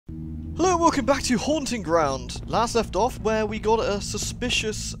Hello, welcome back to Haunting Ground. Last left off where we got a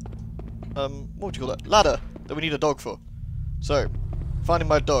suspicious, what would you call that? Ladder that we need a dog for. So, finding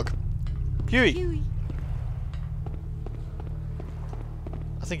my dog. Huey! Huey.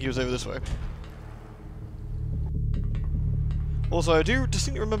 I think he was over this way. Also, I do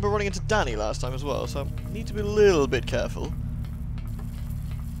distinctly remember running into Danny last time as well, so I need to be a little bit careful.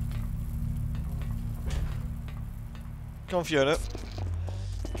 Come on, Fiona.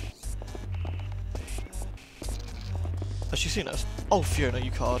 Has she seen us? Oh, Fiona,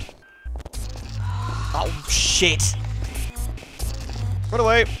 you card. Oh, shit! Run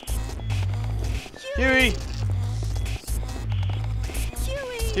away! Huey!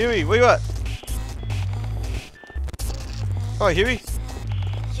 Huey. Huey, where you at? Alright, Huey.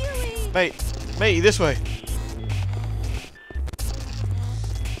 Huey. Mate, this way.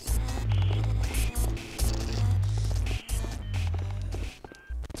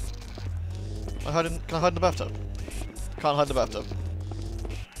 Can I hide in the bathtub? Can't hide in the bathtub.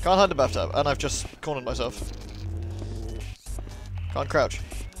 Can't hide in the bathtub, and I've just cornered myself. Can't crouch.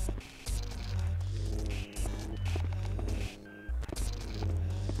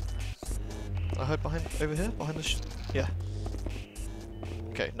 I hide behind, over here? Behind the yeah.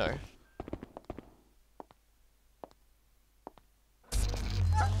 Okay, no.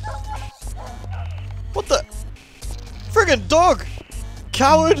 What the? Friggin' dog!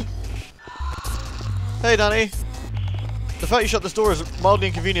 Coward! Hey, Danny. The fact you shut this door is mildly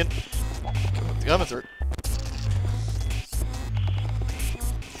inconvenient. Coming through.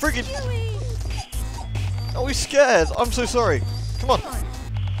 Friggin'. Oh, he's scared. I'm so sorry. Come on.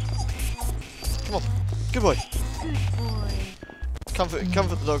 Come on. Good boy. Good boy. Comfort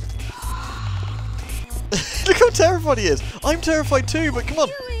the dog. Look how terrified he is. I'm terrified too, but come on.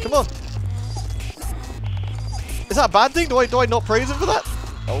 Come on. Is that a bad thing? Do I not praise him for that?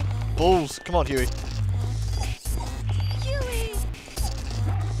 Oh, balls. Come on, Huey.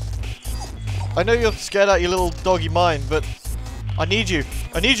 I know you're scared out of your little doggy mind, but I need you.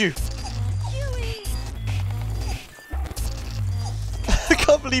 I need you. Huey. I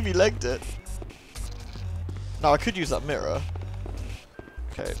can't believe he legged it. Now I could use that mirror.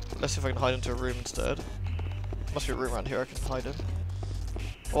 Okay, let's see if I can hide into a room instead. Must be a room around here I can hide in.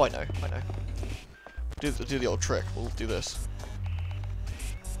 Oh, I know. Do the old trick. We'll do this.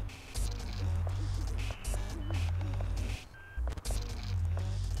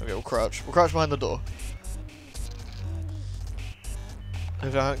 Okay, we'll crouch. We'll crouch behind the door.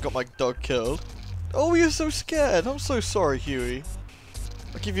 If I haven't got my dog killed. Oh, you're so scared. I'm so sorry, Huey.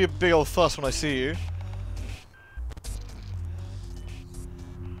 I'll give you a big old fuss when I see you.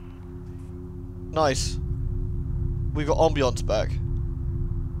 Nice. We got ambiance back.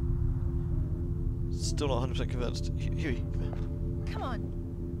 Still not 100% convinced. Huey, come here. Come on.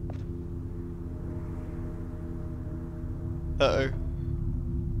 Uh-oh.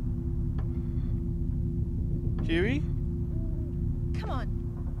 Huey? Come on.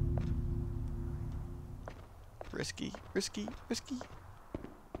 Risky.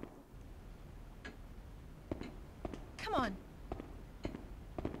 Come on.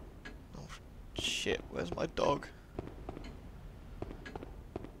 Oh, shit. Where's my dog?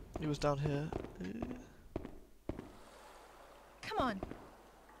 He was down here. Come on.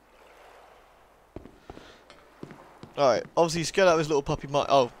 Alright, obviously he's scared out of his little puppy mind.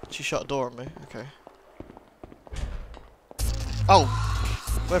 Oh, she shut a door on me. Okay. Oh!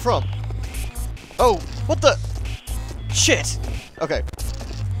 Where from? Oh! What the? Shit! Okay.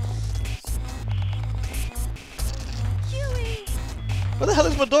 Huey. Where the hell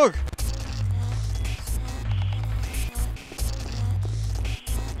is my dog?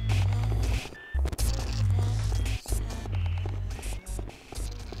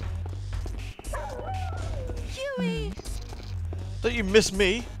 Huey. Don't you miss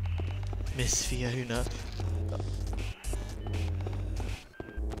me? Miss Fiona.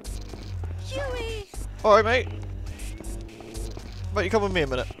 Huey. Alright, mate. Mate, you come with me a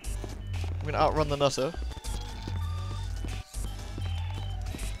minute. I'm gonna outrun the nutter.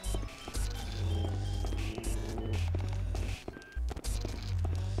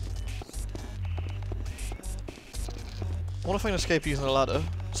 I wonder if I can escape using a ladder.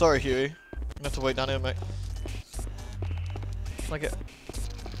 Sorry, Huey. I'm gonna have to wait down here, mate. Can I get...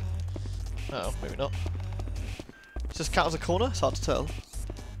 Oh, maybe not. Does this count as a corner? It's hard to tell.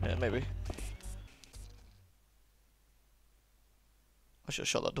 Yeah, maybe. I should have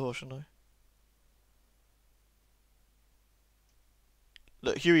shut that door, shouldn't I?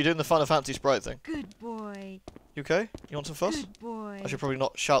 Look, Huey, you're doing the Final Fantasy sprite thing. Good boy. You okay? You want some fuss? Good boy. I should probably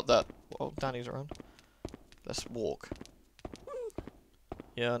not shout that while Danny's around. Let's walk.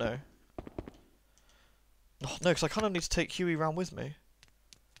 Yeah, I know. Oh, no, because I kind of need to take Huey round with me.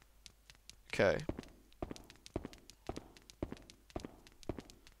 Okay.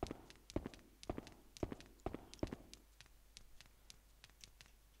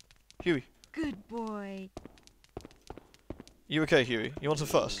 Huey. Good boy. You okay, Huey? You want some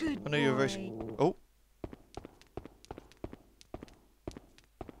fuss? Good I know you're very... boy. Oh.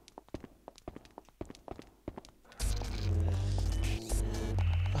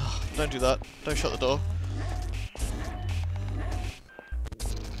 Oh, don't do that. Don't shut the door.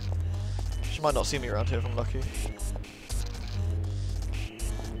 She might not see me around here if I'm lucky.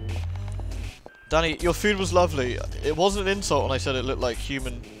 Danny, your food was lovely. It wasn't an insult when I said it looked like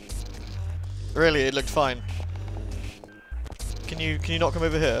human. Really, it looked fine. Can you not come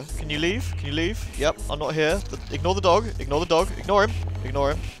over here? Can you leave? Can you leave? Yep, I'm not here. Ignore the dog. Ignore the dog. Ignore him.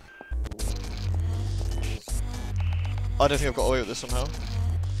 Ignore him. I don't think I've got away with this somehow.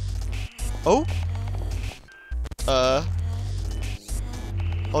 Oh?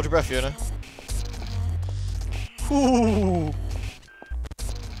 Hold your breath, Fiona. Ooh.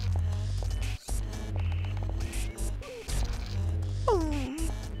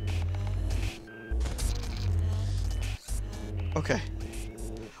 Okay.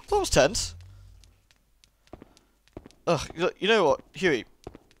 That was tense. Ugh, you know what, Huey?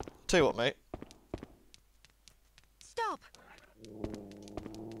 Tell you what, mate. Stop.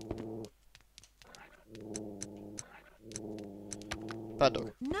 Bad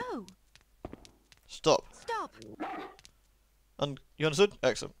dog. No. Stop. Stop. And you understood?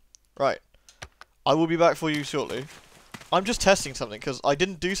 Excellent. Right. I will be back for you shortly. I'm just testing something because I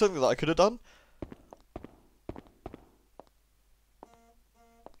didn't do something that I could have done.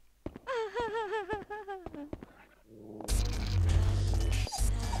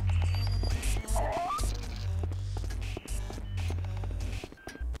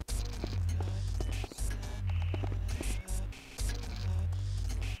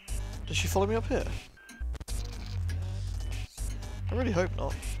 Does she follow me up here? I really hope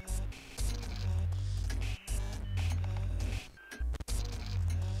not.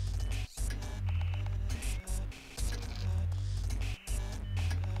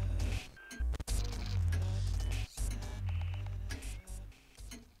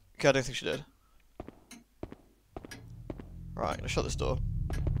 Okay, I don't think she did. Right, I'm gonna shut this door.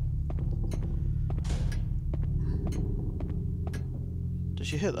 Did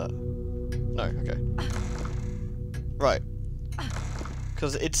she hear that? No, okay. Right.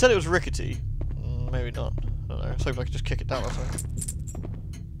 Because it said it was rickety. Maybe not. I don't know. I was hoping I could just kick it down or something.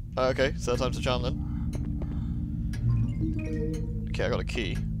 Okay, third time's the charm then. Okay, I got a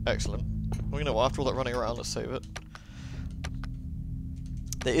key. Excellent. Well, you know what? After all that running around, let's save it.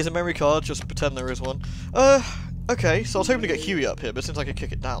 There is a memory card, just pretend there is one. Okay, so I was hoping to get Huey up here, but since I can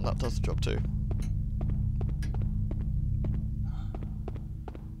kick it down, that does the job too.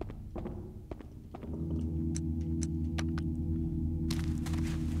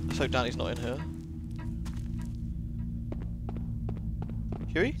 Let's hope Danny's not in here.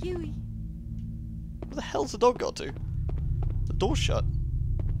 Huey? Huey. Where the hell's the dog got to? The door's shut.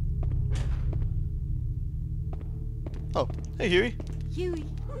 Oh, hey Huey. Huey.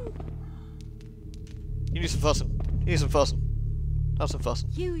 You need some fussing. You need some fussing. Have some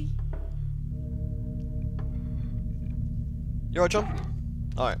fussing. Huey. You alright, John?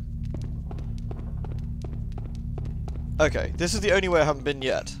 Alright. Okay, this is the only way I haven't been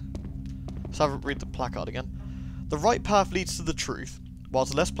yet. Let's have a read the placard again. The right path leads to the truth,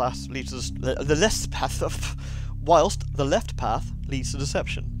 whilst the left path leads to whilst the left path leads to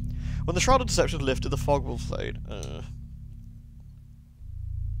deception. When the shroud of deception is lifted, the fog will fade.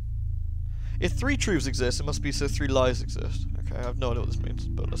 If 3 truths exist, it must be so 3 lies exist. Okay, I have no idea what this means,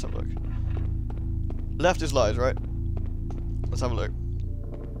 but let's have a look. Left is lies, right? Let's have a look.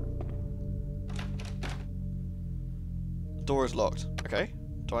 Door is locked. Okay.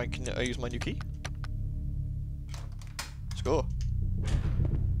 Can I use my new key? Score.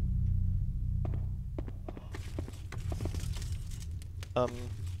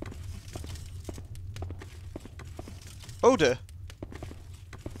 Oh dear.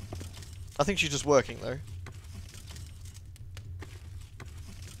 I think she's just working though.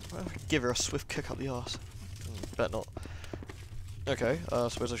 Well, I could give her a swift kick up the arse. Bet not. Okay, I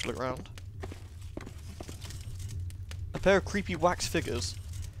suppose I should look around. A pair of creepy wax figures.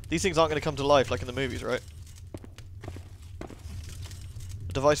 These things aren't going to come to life like in the movies, right?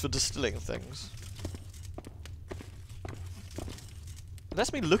 A device for distilling things. It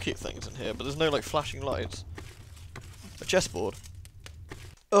lets me look at things in here, but there's no like flashing lights. A chessboard.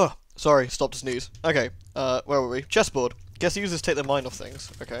 Ugh, sorry, stop to sneeze. Okay, where were we? Chessboard. Guess users take their mind off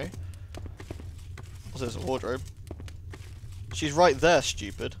things. Okay. What's this? A wardrobe? She's right there,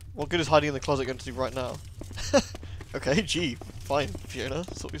 stupid. What good is hiding in the closet going to do right now? Okay, gee. Fine, Fiona.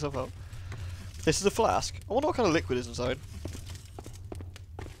 Sort yourself out. This is a flask. I wonder what kind of liquid is inside.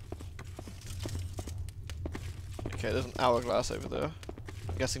 Okay, there's an hourglass over there.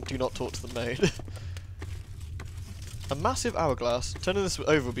 I'm guessing do not talk to the maid. A massive hourglass. Turning this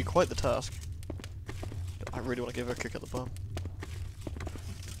over would be quite the task. I really want to give her a kick at the bum.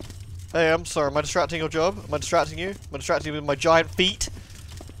 Hey, I'm sorry, am I distracting your job? Am I distracting you? Am I distracting you with my giant feet?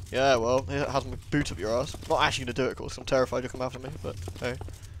 Yeah, well, it has my boot up your ass. I'm not actually going to do it, of course, I'm terrified you'll come after me, but hey.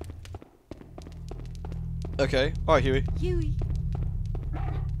 Okay, alright, Huey. Huey.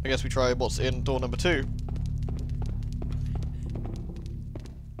 I guess we try what's in door number 2.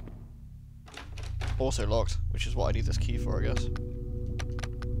 Also locked, which is what I need this key for, I guess.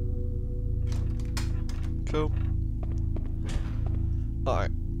 Cool.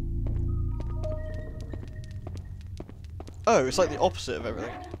 Alright. Oh, it's like the opposite of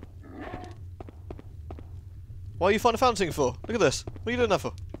everything. Why are you finding a fountain for? Look at this. What are you doing that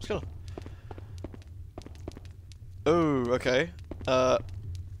for? What's going on? Oh, okay.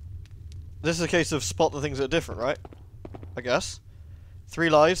 This is a case of spot the things that are different, right? I guess. 3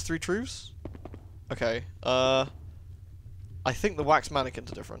 lies, 3 truths? Okay, I think the wax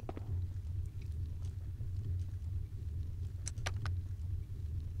mannequins are different.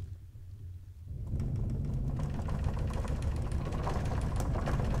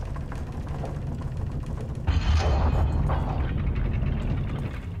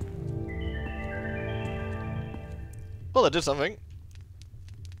 Well, that did something.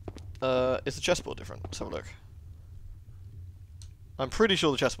 Is the chessboard different? Let's have a look. I'm pretty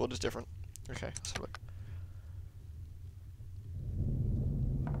sure the chessboard is different. Okay, let's have a look.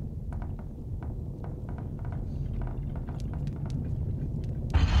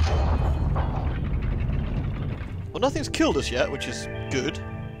 Well, nothing's killed us yet, which is good.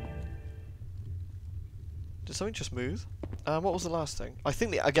 Did something just move? What was the last thing? I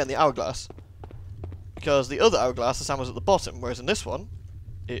think, again, the hourglass. Because the other hourglass, the sound was at the bottom, whereas in this one,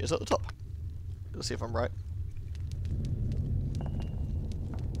 it is at the top. Let's see if I'm right.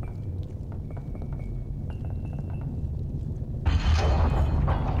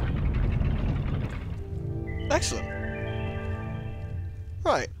 Excellent.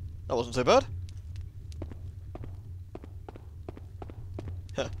 Right. That wasn't so bad.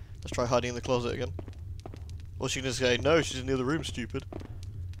 Let's try hiding in the closet again. Or she can just say, no, she's in the other room, stupid.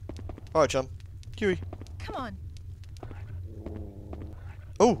 Alright, chum. Huey. Come on.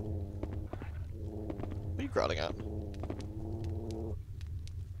 Oh! What are you growling at?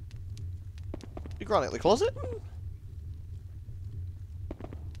 You growling at the closet?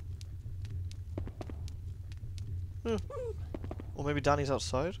 Or maybe Danny's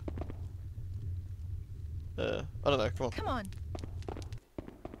outside? I don't know, come on. Come on.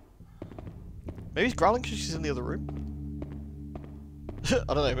 Maybe he's growling because she's in the other room?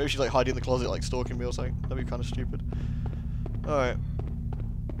 I don't know, maybe she's like hiding in the closet like stalking me or something. That'd be kind of stupid. Alright.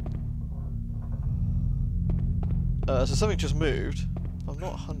 So something just moved. I'm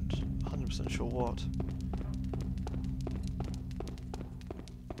not 100% sure what.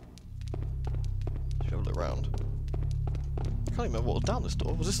 Let's have a look around. I can't even remember what was down this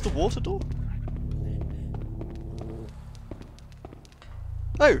door. Was this the water door?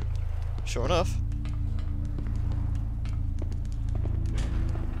 Oh! Sure enough.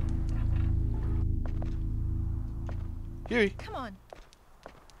 Huey! Come on.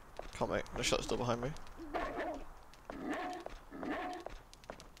 Can't mate. I'm gonna shut this door behind me.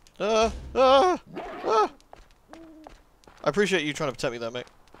 I appreciate you trying to protect me there, mate.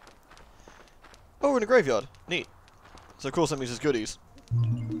 Oh, we're in a graveyard. Neat. So of course that means there's goodies.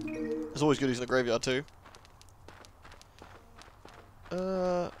 There's always goodies in a graveyard too.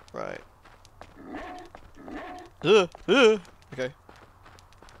 Right. Okay.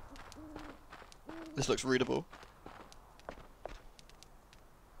 This looks readable.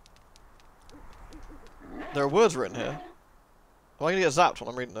 There are words written here. Am I gonna get zapped when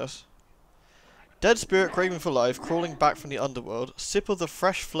I'm reading this? Dead spirit craving for life, crawling back from the underworld. Sip of the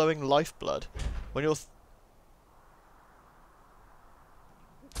fresh flowing lifeblood. When you're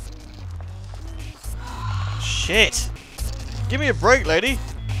shit! Give me a break, lady!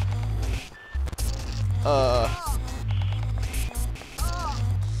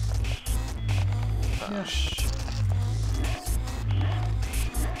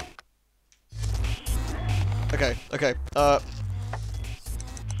 Okay, okay,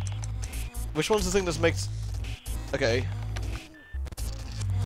 which one's the thing that makes... Okay.